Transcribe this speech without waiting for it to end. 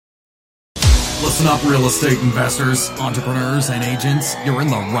Listen up, real estate investors, entrepreneurs, and agents. You're in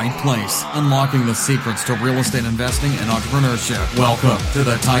the right place. Unlocking the secrets to real estate investing and entrepreneurship. Welcome to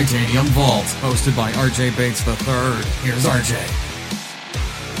the Titanium Vault, hosted by RJ Bates III. Here's RJ.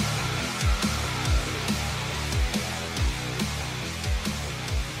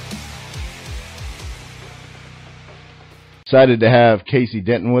 Excited to have Casey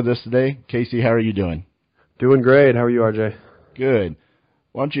Denton with us today. Casey, how are you doing? Doing great. How are you, RJ? Good.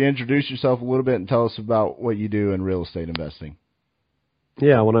 Why don't you introduce yourself a little bit and tell us about what you do in real estate investing?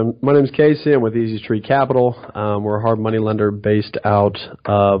 Yeah, my name's Casey. I'm with Easy Street Capital. We're a hard money lender based out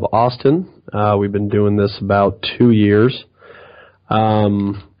of Austin. We've been doing this about 2 years.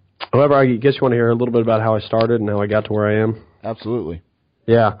 However, I guess you want to hear a little bit about how I started and how I got to where I am? Absolutely.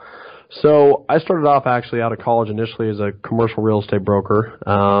 Yeah. So I started off actually out of college initially as a commercial real estate broker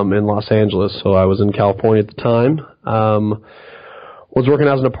in Los Angeles. So I was in California at the time. Was working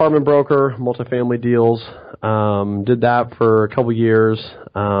as an apartment broker, multifamily deals, did that for a couple years,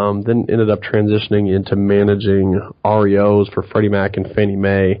 then ended up transitioning into managing REOs for Freddie Mac and Fannie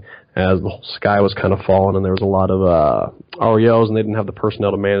Mae as the whole sky was kind of falling and there was a lot of REOs and they didn't have the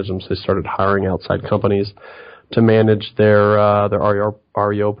personnel to manage them, so they started hiring outside companies to manage their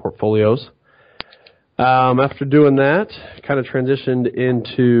REO portfolios. After doing that, kind of transitioned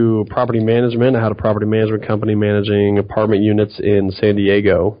into property management. I had a property management company managing apartment units in San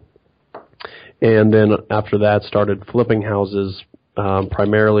Diego. And then after that, started flipping houses,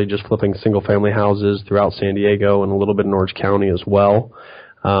 primarily just flipping single-family houses throughout San Diego and a little bit in Orange County as well.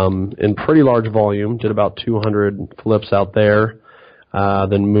 In pretty large volume, did about 200 flips out there.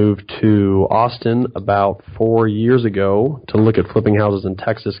 Then moved to Austin about 4 years ago to look at flipping houses in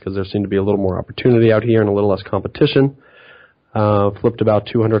Texas because there seemed to be a little more opportunity out here and a little less competition. Flipped about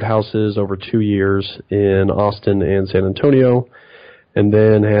 200 houses over 2 years in Austin and San Antonio, and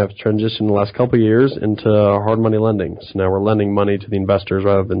then have transitioned the last couple of years into hard money lending. So now we're lending money to the investors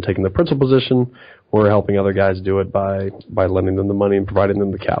rather than taking the principal position. We're helping other guys do it by lending them the money and providing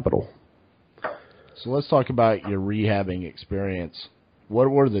them the capital. So let's talk about your rehabbing experience. What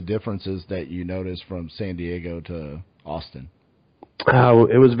were the differences that you noticed from San Diego to Austin?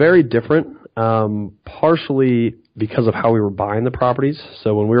 It was very different, partially because of how we were buying the properties.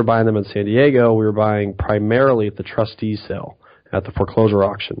 So when we were buying them in San Diego, we were buying primarily at the trustee sale, at the foreclosure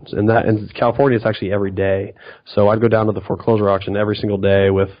auctions. And in California, it's actually every day. So I'd go down to the foreclosure auction every single day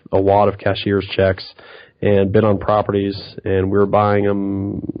with a wad of cashier's checks and bid on properties, and we were buying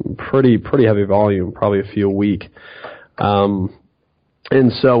them pretty heavy volume, probably a few a week.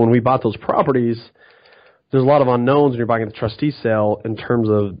 And so when we bought those properties, there's a lot of unknowns when you're buying at the trustee sale in terms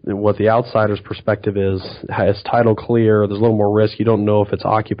of what the outsider's perspective is. Is title clear? There's a little more risk. You don't know if it's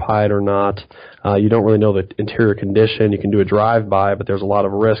occupied or not. You don't really know the interior condition. You can do a drive-by, but there's a lot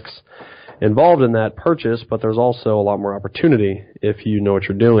of risks involved in that purchase, but there's also a lot more opportunity if you know what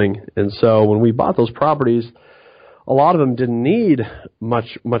you're doing. And so when we bought those properties, a lot of them didn't need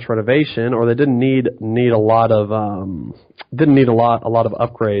much renovation, or they didn't need a lot of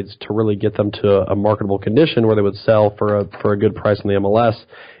upgrades to really get them to a marketable condition where they would sell for a good price in the MLS.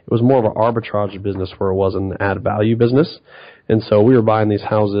 It was more of an arbitrage business where it was an add value business, and so we were buying these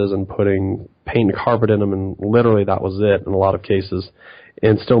houses and putting paint and carpet in them, and literally that was it in a lot of cases,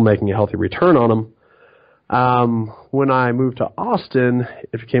 and still making a healthy return on them. When I moved to Austin,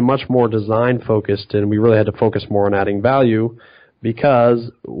 it became much more design focused, and we really had to focus more on adding value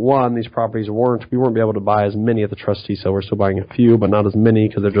because, one, these properties we weren't able to buy as many at the trustee sale. We're still buying a few, but not as many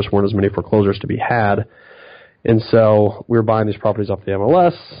because there just weren't as many foreclosures to be had. And so we were buying these properties off the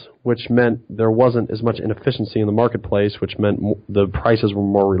MLS, which meant there wasn't as much inefficiency in the marketplace, which meant the prices were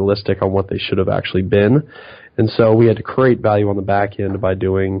more realistic on what they should have actually been. And so we had to create value on the back end by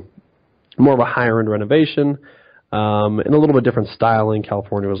doing more of a higher-end renovation, and a little bit different styling.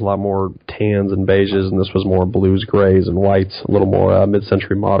 California was a lot more tans and beiges, and this was more blues, grays, and whites, a little more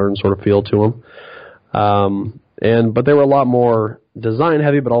mid-century modern sort of feel to them. But they were a lot more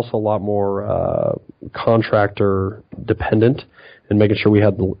design-heavy, but also a lot more contractor-dependent, and making sure we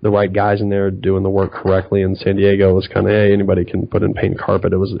had the right guys in there doing the work correctly. In San Diego, it was kind of, hey, anybody can put in paint and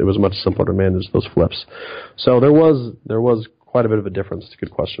carpet. It was much simpler to manage those flips. So there was quite a bit of a difference. It's a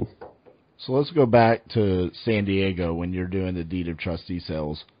good question. So let's go back to San Diego when you're doing the deed of trustee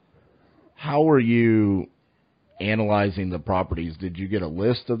sales. How were you analyzing the properties? Did you get a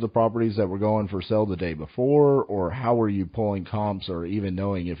list of the properties that were going for sale the day before, or how were you pulling comps or even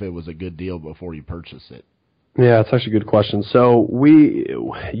knowing if it was a good deal before you purchased it? Yeah, it's actually a good question. So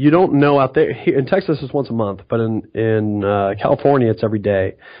you don't know out there. Here, in Texas, it's once a month, but in California, it's every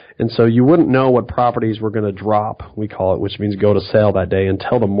day. And so you wouldn't know what properties were going to drop, we call it, which means go to sale that day,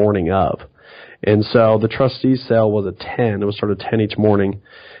 until the morning of. And so the trustee sale was at 10. It was sort of 10 each morning.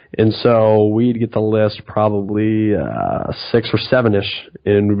 And so we'd get the list probably 6 or 7-ish,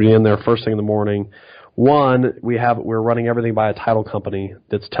 and we'd be in there first thing in the morning. One, we're running everything by a title company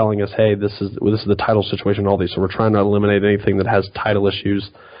that's telling us, hey, this is the title situation, all these. So we're trying to eliminate anything that has title issues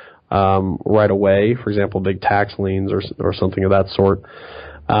right away. For example, big tax liens or something of that sort.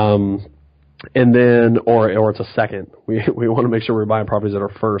 And then, or it's a second. We want to make sure we're buying properties that are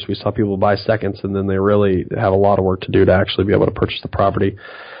first. We saw people buy seconds, and then they really have a lot of work to do to actually be able to purchase the property.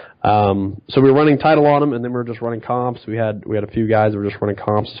 So we were running title on them, and then we were just running comps. We had a few guys that were just running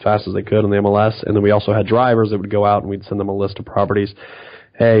comps as fast as they could on the MLS, and then we also had drivers that would go out and we'd send them a list of properties.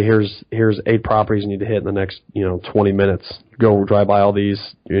 Hey, here's 8 properties you need to hit in the next 20 minutes. Go drive by all these,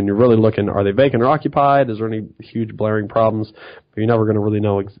 and you're really looking: are they vacant or occupied? Is there any huge blaring problems? But you're never going to really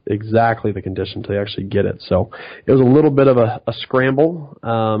know exactly the condition until you actually get it. So it was a little bit of a scramble,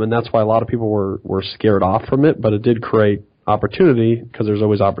 and that's why a lot of people were scared off from it. But it did create opportunity, because there's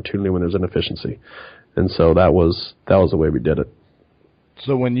always opportunity when there's inefficiency, and so that was the way we did it.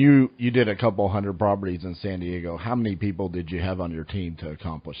 So when you did a couple hundred properties in San Diego, how many people did you have on your team to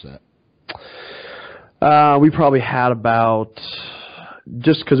accomplish that? We probably had about,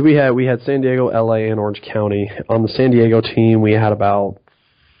 just because we had San Diego, LA, and Orange County. On the San Diego team, we had about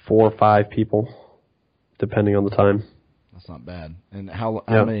 4 or 5 people, depending on the time. That's not bad. And how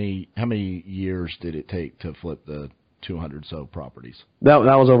many years did it take to flip the 200 so properties? That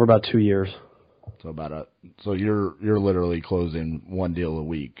was over about 2 years. So you're literally closing one deal a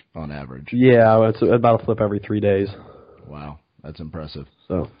week on average. Yeah, it's about a flip every 3 days. Wow, that's impressive.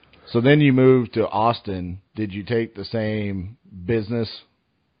 So then you moved to Austin. Did you take the same business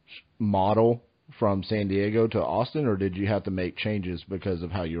model from San Diego to Austin, or did you have to make changes because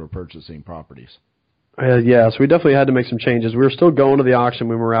of how you were purchasing properties? Yeah, so we definitely had to make some changes. We were still going to the auction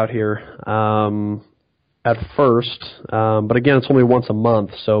when we were out here at first, but again, it's only once a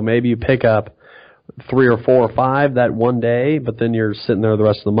month, so maybe you pick up 3 or 4 or 5 that one day, but then you're sitting there the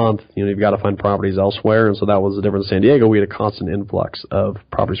rest of the month. You've got to find properties elsewhere, and so that was the difference in San Diego. We had a constant influx of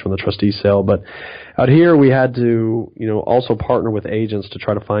properties from the trustee sale, but out here we had to, also partner with agents to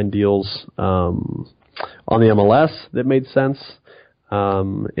try to find deals on the MLS that made sense.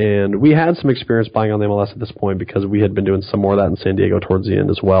 And we had some experience buying on the MLS at this point because we had been doing some more of that in San Diego towards the end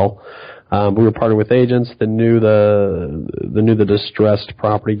as well. We were partnering with agents that knew the distressed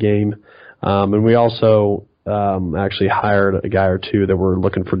property game. And we also actually hired a guy or two that were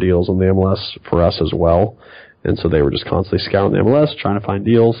looking for deals on the MLS for us as well. And so they were just constantly scouring the MLS, trying to find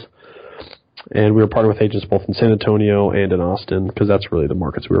deals. And we were partnering with agents both in San Antonio and in Austin because that's really the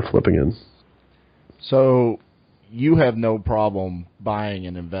markets we were flipping in. So you have no problem buying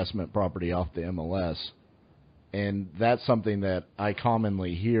an investment property off the MLS. And that's something that I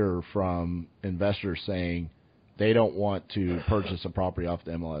commonly hear from investors saying, they don't want to purchase a property off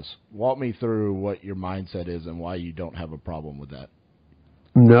the MLS. Walk me through what your mindset is and why you don't have a problem with that.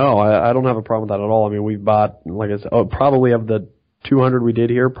 No, I don't have a problem with that at all. I mean, we've bought, like I said, probably of the 200 we did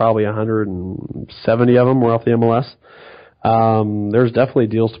here, probably 170 of them were off the MLS. There's definitely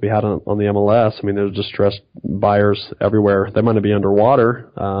deals to be had on the MLS. I mean, there's distressed buyers everywhere. They might not be underwater,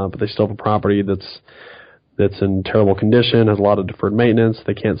 but they still have a property that's in terrible condition, has a lot of deferred maintenance.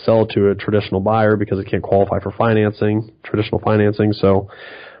 They can't sell it to a traditional buyer because it can't qualify for traditional financing. So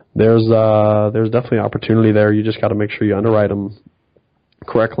there's definitely opportunity there. You just got to make sure you underwrite them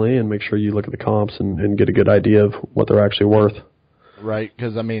correctly and make sure you look at the comps and get a good idea of what they're actually worth. Right,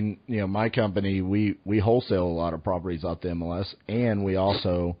 because, I mean, my company, we wholesale a lot of properties off the MLS, and we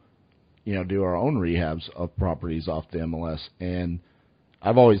also, do our own rehabs of properties off the MLS. And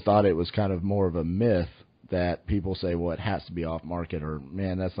I've always thought it was kind of more of a myth that people say, well, it has to be off market, or,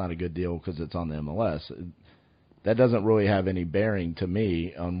 man, that's not a good deal because it's on the MLS. That doesn't really have any bearing to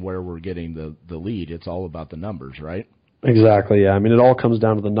me on where we're getting the lead. It's all about the numbers, right? Exactly, yeah. I mean, it all comes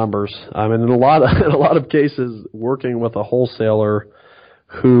down to the numbers. I mean, in a lot of cases, working with a wholesaler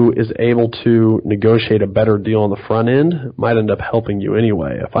who is able to negotiate a better deal on the front end might end up helping you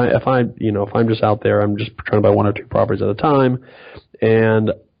anyway. If I'm just out there, I'm just trying to buy 1 or 2 properties at a time,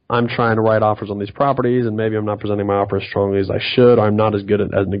 and I'm trying to write offers on these properties, and maybe I'm not presenting my offer as strongly as I should, or I'm not as good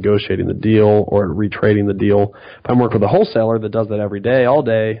at negotiating the deal or at retrading the deal. If I'm working with a wholesaler that does that every day, all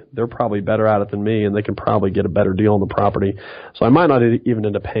day, they're probably better at it than me, and they can probably get a better deal on the property. So I might not even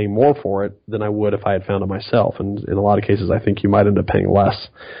end up paying more for it than I would if I had found it myself. And in a lot of cases, I think you might end up paying less.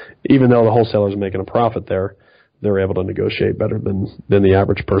 Even though the wholesaler's making a profit there, they're able to negotiate better than the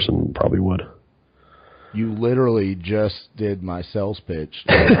average person probably would. You literally just did my sales pitch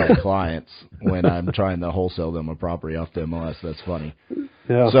to my clients when I'm trying to wholesale them a property off the MLS. That's funny.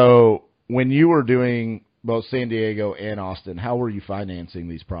 Yeah. So when you were doing both San Diego and Austin, how were you financing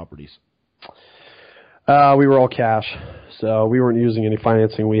these properties? We were all cash, so we weren't using any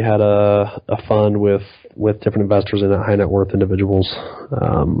financing. We had a fund with different investors in it, high net worth individuals.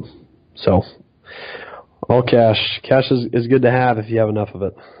 So all cash. Cash is good to have if you have enough of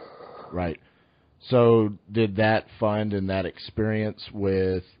it. Right. So did that fund and that experience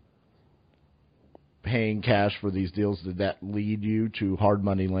with paying cash for these deals, did that lead you to hard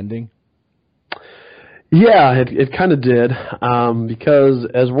money lending? Yeah, it kind of did, because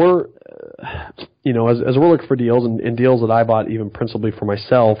as we're looking for deals and deals that I bought even principally for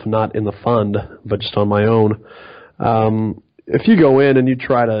myself, not in the fund, but just on my own. If you go in and you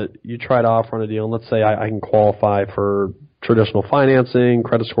try to offer on a deal, and let's say I can qualify for traditional financing,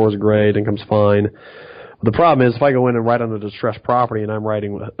 credit score is great, income's fine. The problem is if I go in and write on a distressed property and I'm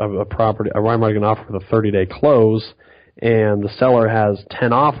writing an offer with a 30-day close, and the seller has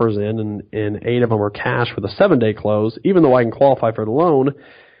 10 offers in and 8 of them are cash with a 7-day close, even though I can qualify for the loan,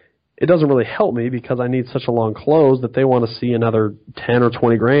 it doesn't really help me because I need such a long close that they want to see another 10 or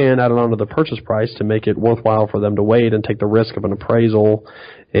 20 grand added onto the purchase price to make it worthwhile for them to wait and take the risk of an appraisal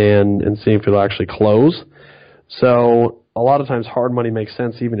and see if it'll actually close. So a lot of times hard money makes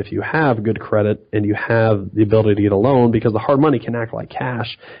sense even if you have good credit and you have the ability to get a loan, because the hard money can act like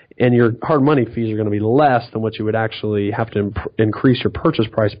cash and your hard money fees are going to be less than what you would actually have to increase your purchase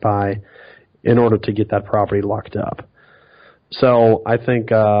price by in order to get that property locked up. So I think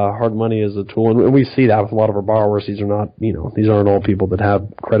hard money is a tool, and we see that with a lot of our borrowers. These aren't all people that have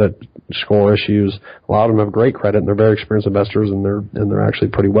credit score issues. A lot of them have great credit and they're very experienced investors and they're actually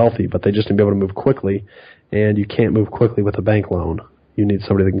pretty wealthy, but they just need to be able to move quickly. And you can't move quickly with a bank loan. You need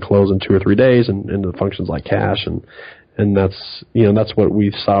somebody that can close in 2 or 3 days, and it functions like cash. And that's what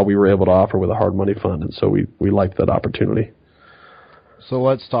we saw we were able to offer with a hard money fund, and so we liked that opportunity. So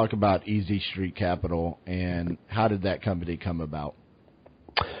let's talk about Easy Street Capital and how did that company come about?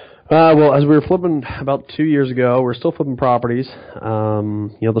 Well, as we were flipping about 2 years ago, we were still flipping properties.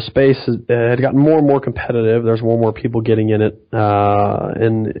 The space had gotten more and more competitive. There's more and more people getting in it.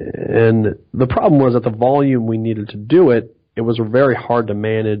 And the problem was at the volume we needed to do it, it was very hard to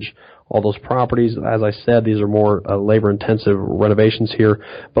manage all those properties. As I said, these are more labor-intensive renovations here,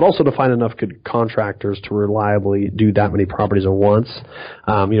 but also to find enough good contractors to reliably do that many properties at once.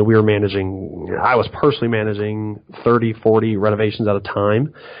 I was personally managing 30, 40 renovations at a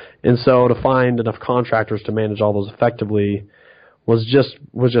time. And so to find enough contractors to manage all those effectively was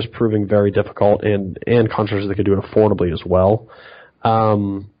just proving very difficult, and contractors that could do it affordably as well.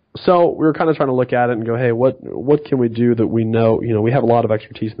 So we were kind of trying to look at it and go, hey, what can we do that we know, we have a lot of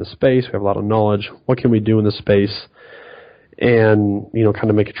expertise in the space, we have a lot of knowledge. What can we do in this space and, kind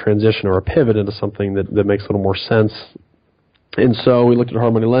of make a transition or a pivot into something that makes a little more sense. And so we looked at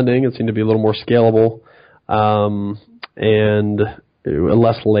hard money lending. It seemed to be a little more scalable, and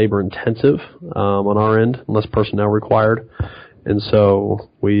less labor intensive, on our end, less personnel required. And so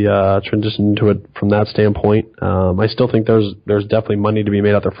we transitioned into it from that standpoint. I still think there's definitely money to be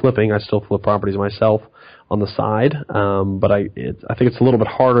made out there flipping. I still flip properties myself on the side, but I think it's a little bit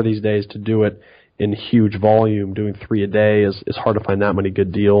harder these days to do it in huge volume. Doing 3 a day is hard to find that many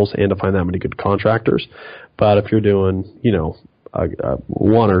good deals and to find that many good contractors. But if you're doing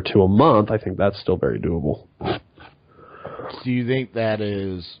 1 or 2 a month, I think that's still very doable. Do you think that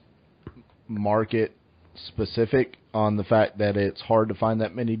is market specific on the fact that it's hard to find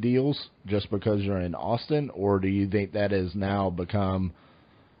that many deals just because you're in Austin, or do you think that has now become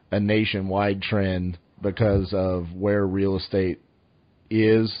a nationwide trend because of where real estate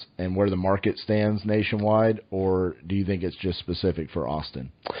is and where the market stands nationwide, or do you think it's just specific for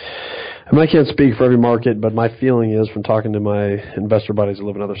Austin? I can't speak for every market, but my feeling is from talking to my investor buddies who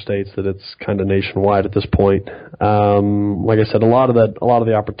live in other states that it's kind of nationwide at this point. Like I said, a lot of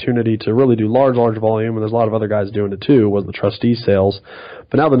the opportunity to really do large volume, and there's a lot of other guys doing it too, was the trustee sales.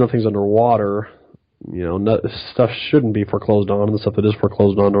 But now that nothing's underwater, stuff shouldn't be foreclosed on, and the stuff that is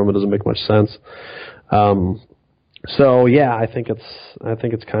foreclosed on normally doesn't make much sense. So yeah, I think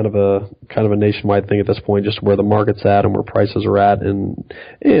it's kind of a nationwide thing at this point, just where the market's at and where prices are at, and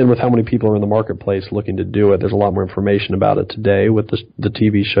with how many people are in the marketplace looking to do it. There's a lot more information about it today with the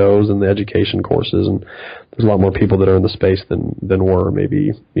TV shows and the education courses, and there's a lot more people that are in the space than were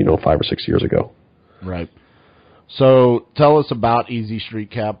maybe 5 or 6 years ago. Right. So tell us about Easy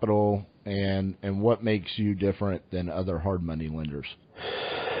Street Capital and what makes you different than other hard money lenders.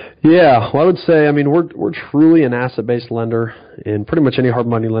 Yeah, well, I would say, we're truly an asset-based lender, and pretty much any hard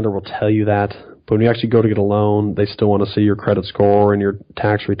money lender will tell you that. But when you actually go to get a loan, they still want to see your credit score and your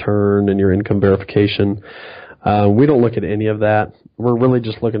tax return and your income verification. We don't look at any of that. We're really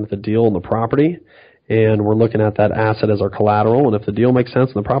just looking at the deal and the property, and we're looking at that asset as our collateral. And if the deal makes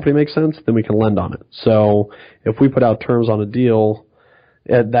sense and the property makes sense, then we can lend on it. So if we put out terms on a deal,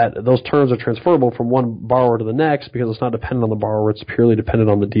 that those terms are transferable from one borrower to the next because it's not dependent on the borrower. It's purely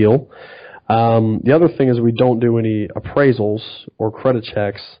dependent on the deal. The other thing is we don't do any appraisals or credit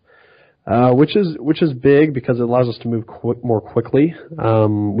checks, which is big because it allows us to move more quickly.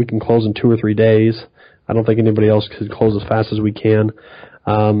 We can close in 2 or 3 days. I don't think anybody else could close as fast as we can.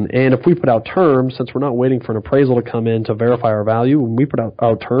 And if we put out terms, since we're not waiting for an appraisal to come in to verify our value, when we put out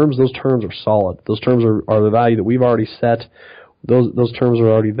our terms, those terms are solid. Those terms are the value that we've already set. Those terms are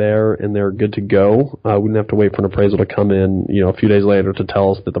already there and they're good to go. We didn't have to wait for an appraisal to come in, a few days later to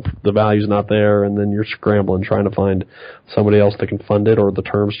tell us that the value's not there, and then you're scrambling trying to find somebody else that can fund it, or the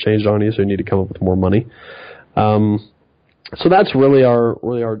terms changed on you, so you need to come up with more money. So that's really our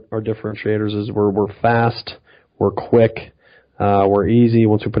differentiators is we're fast, we're quick, we're easy.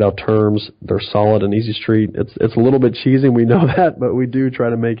 Once we put out terms, they're solid and easy street. It's a little bit cheesy, we know that, but we do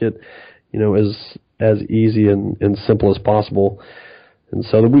try to make it, as easy and simple as possible. And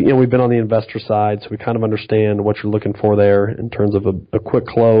so we've been on the investor side, so we kind of understand what you're looking for there in terms of a quick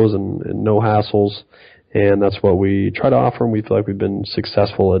close and no hassles. And that's what we try to offer, and we feel like we've been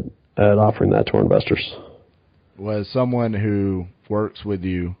successful at offering that to our investors. Well, as someone who works with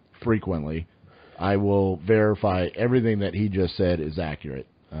you frequently, I will verify everything that he just said is accurate.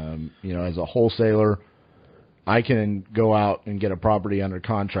 As a wholesaler, I can go out and get a property under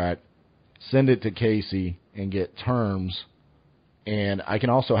contract, send it to Casey and get terms, and I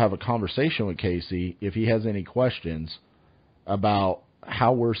can also have a conversation with Casey if he has any questions about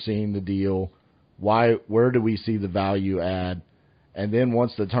how we're seeing the deal, where do we see the value add, and then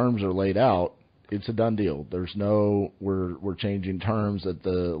once the terms are laid out, it's a done deal. There's no we're changing terms at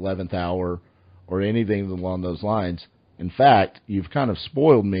the 11th hour or anything along those lines. In fact, you've kind of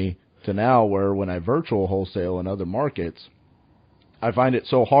spoiled me to now where when I virtual wholesale in other markets, I find it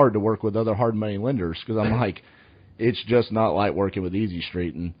so hard to work with other hard money lenders because I'm like, it's just not like working with Easy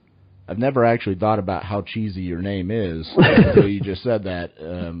Street. And I've never actually thought about how cheesy your name is until you just said that.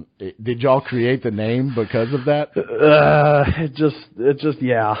 Did y'all create the name because of that?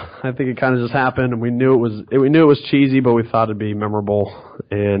 Yeah. I think it kind of just happened, and we knew it was cheesy, but we thought it'd be memorable,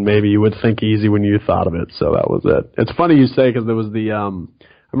 and maybe you would think easy when you thought of it. So that was it. It's funny you say because there was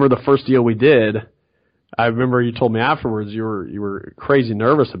I remember the first deal we did. I remember you told me afterwards you were crazy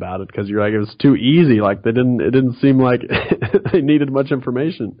nervous about it because you're like, it was too easy. Like it didn't seem like they needed much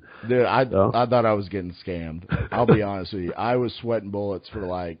information. Dude, I thought I was getting scammed. I'll be honest with you. I was sweating bullets for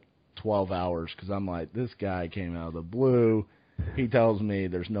like 12 hours because I'm like, this guy came out of the blue. He tells me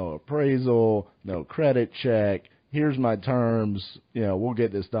there's no appraisal, no credit check. Here's my terms. We'll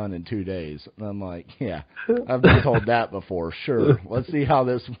get this done in 2 days. And I'm like, yeah, I've been told that before. Sure. Let's see how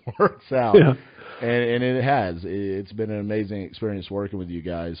this works out. Yeah. And it has. It's been an amazing experience working with you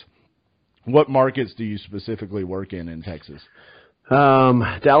guys. What markets do you specifically work in Texas?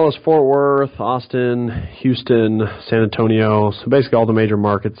 Dallas, Fort Worth, Austin, Houston, San Antonio. So basically all the major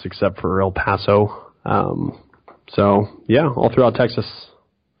markets except for El Paso. So, yeah, all throughout Texas.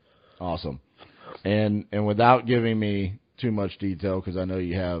 Awesome. And without giving me too much detail, because I know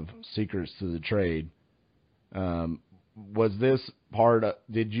you have secrets to the trade, was this part of,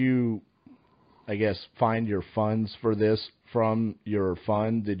 did you, I guess, find your funds for this from your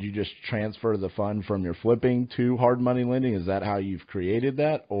fund? Did you just transfer the fund from your flipping to hard money lending? Is that how you've created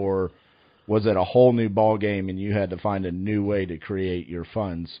that? Or was it a whole new ball game and you had to find a new way to create your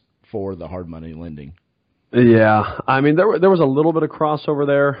funds for the hard money lending? Yeah, I mean there was a little bit of crossover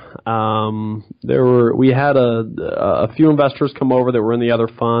there. We had a few investors come over that were in the other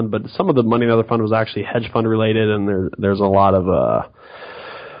fund, but some of the money in the other fund was actually hedge fund related, and there's a lot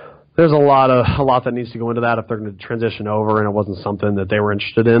that needs to go into that if they're going to transition over, and it wasn't something that they were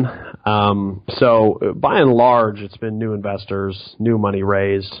interested in. So by and large, it's been new investors, new money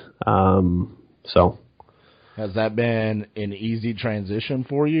raised. Has that been an easy transition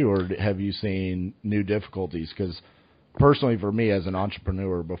for you, or have you seen new difficulties? Because personally, for me as an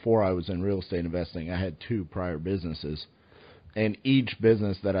entrepreneur, before I was in real estate investing, I had 2 prior businesses. And each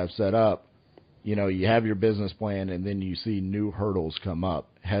business that I've set up, you have your business plan and then you see new hurdles come up.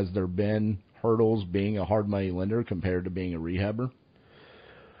 Has there been hurdles being a hard money lender compared to being a rehabber?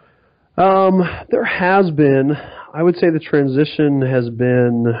 There has been. I would say the transition has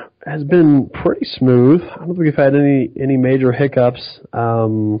been pretty smooth. I don't think we've had any major hiccups.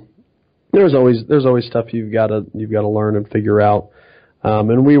 There's always stuff you've got to learn and figure out.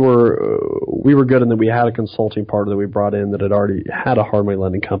 And we were good in that we had a consulting partner that we brought in that had already had a hard money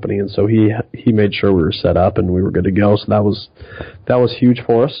lending company, and so he made sure we were set up and we were good to go. So that was huge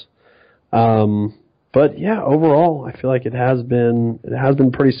for us. But yeah, overall, I feel like it has been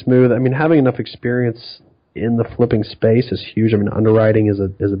pretty smooth. I mean, having enough experience in the flipping space is huge. I mean, underwriting is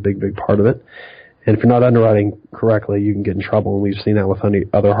a big part of it. And if you're not underwriting correctly, you can get in trouble, and we've seen that with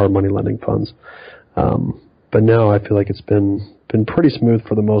other hard money lending funds. But no, I feel like it's been pretty smooth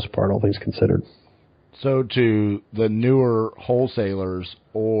for the most part, all things considered. So to the newer wholesalers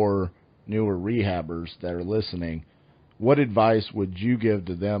or newer rehabbers that are listening, what advice would you give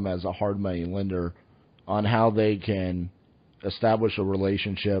to them as a hard money lender on how they can establish a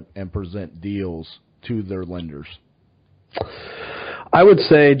relationship and present deals to their lenders? I would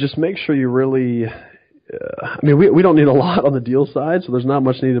say just make sure you really we don't need a lot on the deal side, so there's not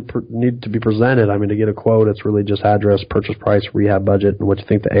much need to be presented. I mean, to get a quote, it's really just address, purchase price, rehab budget, and what you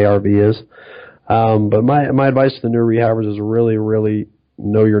think the ARV is. But my advice to the new rehabbers is really, really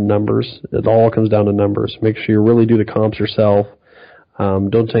know your numbers. It all comes down to numbers. Make sure you really do the comps yourself.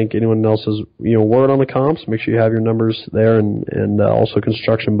 Don't take anyone else's word on the comps. Make sure you have your numbers there, and also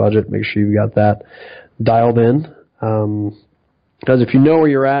construction budget. Make sure you've got that dialed in. Because if you know where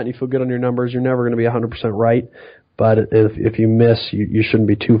you're at and you feel good on your numbers, you're never going to be 100% right. But if you miss, you shouldn't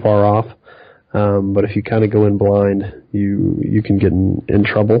be too far off. But if you kind of go in blind, you can get in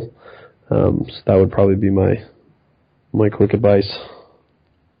trouble. So that would probably be my quick advice.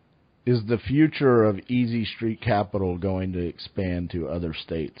 Is the future of Easy Street Capital going to expand to other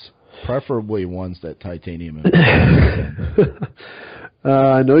states, preferably ones that Titanium is?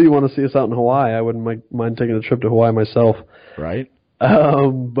 I know you want to see us out in Hawaii. I wouldn't mind taking a trip to Hawaii myself. Right.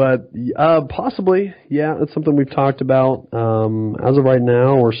 But possibly, yeah, that's something we've talked about. As of right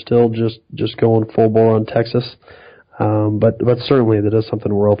now, we're still just going full bore on Texas. But certainly that is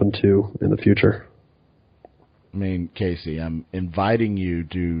something we're open to in the future. I mean, Casey, I'm inviting you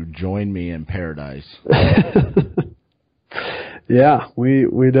to join me in paradise. Yeah,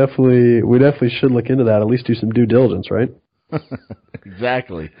 we definitely should look into that. At least do some due diligence, right?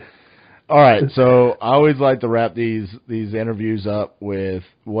 Exactly. All right, so I always like to wrap these interviews up with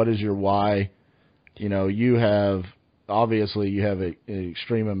what is your why. You have an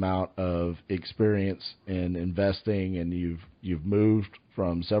extreme amount of experience in investing, and you've moved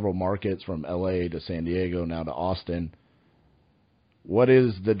from several markets, from LA to San Diego, now to Austin. What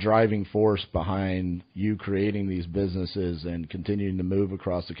is the driving force behind you creating these businesses and continuing to move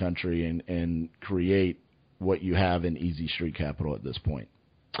across the country and create what you have in Easy Street Capital at this point?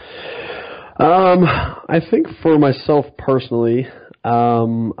 I think for myself personally,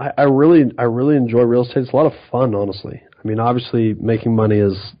 I really enjoy real estate. It's a lot of fun, honestly. I mean, obviously making money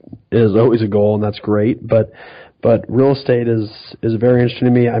is always a goal, and that's great, but real estate is very interesting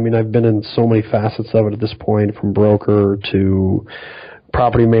to me. I mean, I've been in so many facets of it at this point, from broker to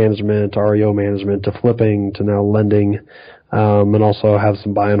property management, to REO management, to flipping, to now lending, and also have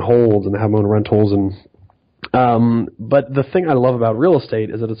some buy and holds and have my own rentals. But the thing I love about real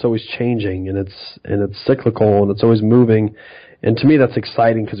estate is that it's always changing, and it's cyclical, and it's always moving. And to me, that's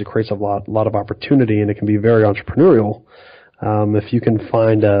exciting because it creates a lot of opportunity, and it can be very entrepreneurial. If you can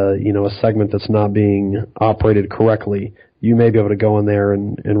find a segment that's not being operated correctly, you may be able to go in there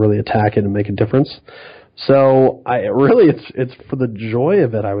and really attack it and make a difference. So it's for the joy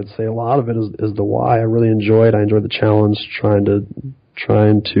of it. I would say a lot of it is the why. I really enjoy it. I enjoy the challenge, trying to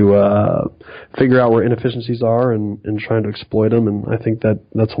figure out where inefficiencies are and trying to exploit them. And I think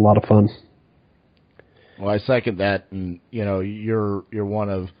that's a lot of fun. Well, I second that, and you're one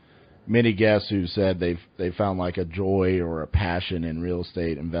of many guests who said they've found like a joy or a passion in real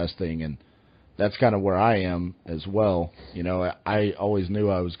estate investing, and that's kind of where I am as well. I always knew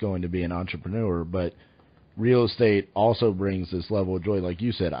I was going to be an entrepreneur, but real estate also brings this level of joy. Like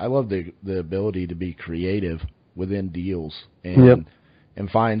you said, I love the ability to be creative within deals and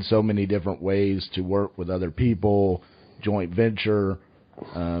find so many different ways to work with other people, joint venture.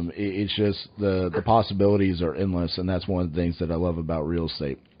 It's just the possibilities are endless, and that's one of the things that I love about real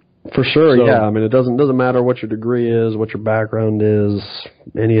estate. For sure, yeah. I mean, it doesn't matter what your degree is, what your background is,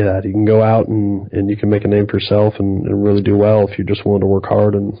 any of that. You can go out and you can make a name for yourself and really do well if you're just willing to work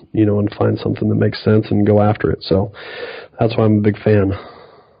hard and and find something that makes sense and go after it. So that's why I'm a big fan.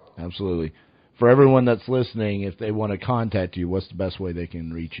 Absolutely. For everyone that's listening, if they want to contact you, what's the best way they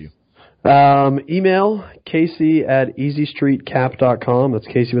can reach you? Email Casey at easystreetcap.com. That's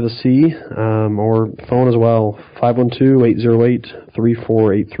Casey with a C. Or phone as well,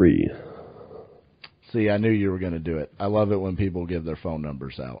 512-808-3483. See, I knew you were going to do it. I love it when people give their phone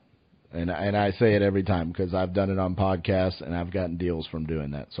numbers out. And I say it every time because I've done it on podcasts and I've gotten deals from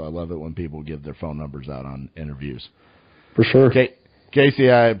doing that. So I love it when people give their phone numbers out on interviews. For sure. Casey,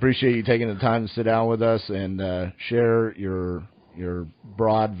 I appreciate you taking the time to sit down with us and share your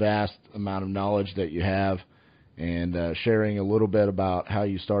broad, vast amount of knowledge that you have, and sharing a little bit about how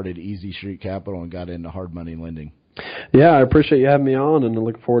you started Easy Street Capital and got into hard money lending. Yeah, I appreciate you having me on, and I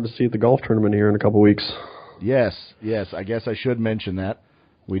look forward to see you at the golf tournament here in a couple weeks. Yes. I guess I should mention that.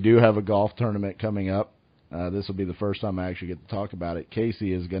 We do have a golf tournament coming up. This will be the first time I actually get to talk about it.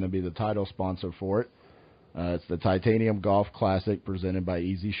 Casey is going to be the title sponsor for it. It's the Titanium Golf Classic presented by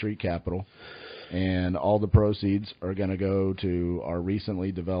Easy Street Capital. And all the proceeds are going to go to our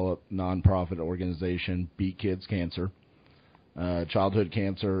recently developed nonprofit organization, Beat Kids Cancer. Childhood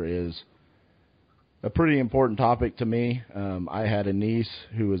cancer is a pretty important topic to me. I had a niece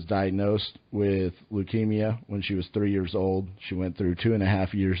who was diagnosed with leukemia when she was 3 years old. She went through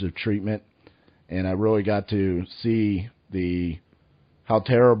 2.5 years of treatment, and I really got to see how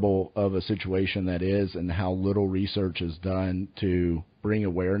terrible of a situation that is and how little research is done to bring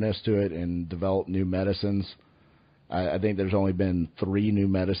awareness to it and develop new medicines. I think there's only been 3 new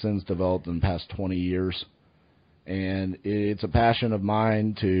medicines developed in the past 20 years. And it's a passion of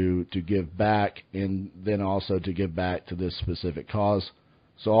mine to give back, and then also to give back to this specific cause.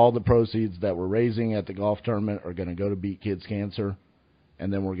 So all the proceeds that we're raising at the golf tournament are going to go to Beat Kids Cancer,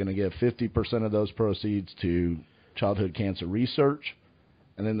 and then we're going to give 50% of those proceeds to childhood cancer research,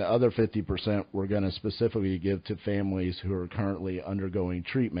 and then the other 50% we're going to specifically give to families who are currently undergoing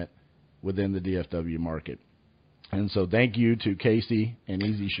treatment within the DFW market. And so thank you to Casey and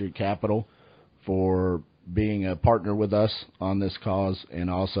Easy Street Capital for being a partner with us on this cause,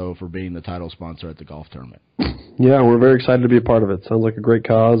 and also for being the title sponsor at the golf tournament. Yeah, we're very excited to be a part of it. Sounds like a great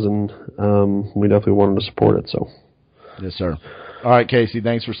cause, and we definitely wanted to support it. So, yes, sir. All right, Casey,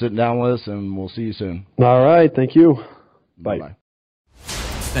 thanks for sitting down with us, and we'll see you soon. All right, thank you. Bye. Bye-bye.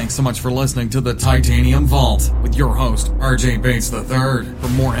 Thanks so much for listening to the Titanium Vault with your host, RJ Bates III. For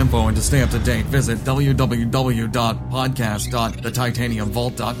more info and to stay up to date, visit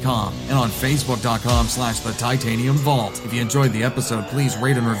www.podcast.thetitaniumvault.com and on facebook.com/The Titanium Vault. If you enjoyed the episode, please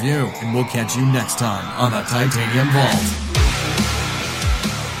rate and review, and we'll catch you next time on the Titanium Vault.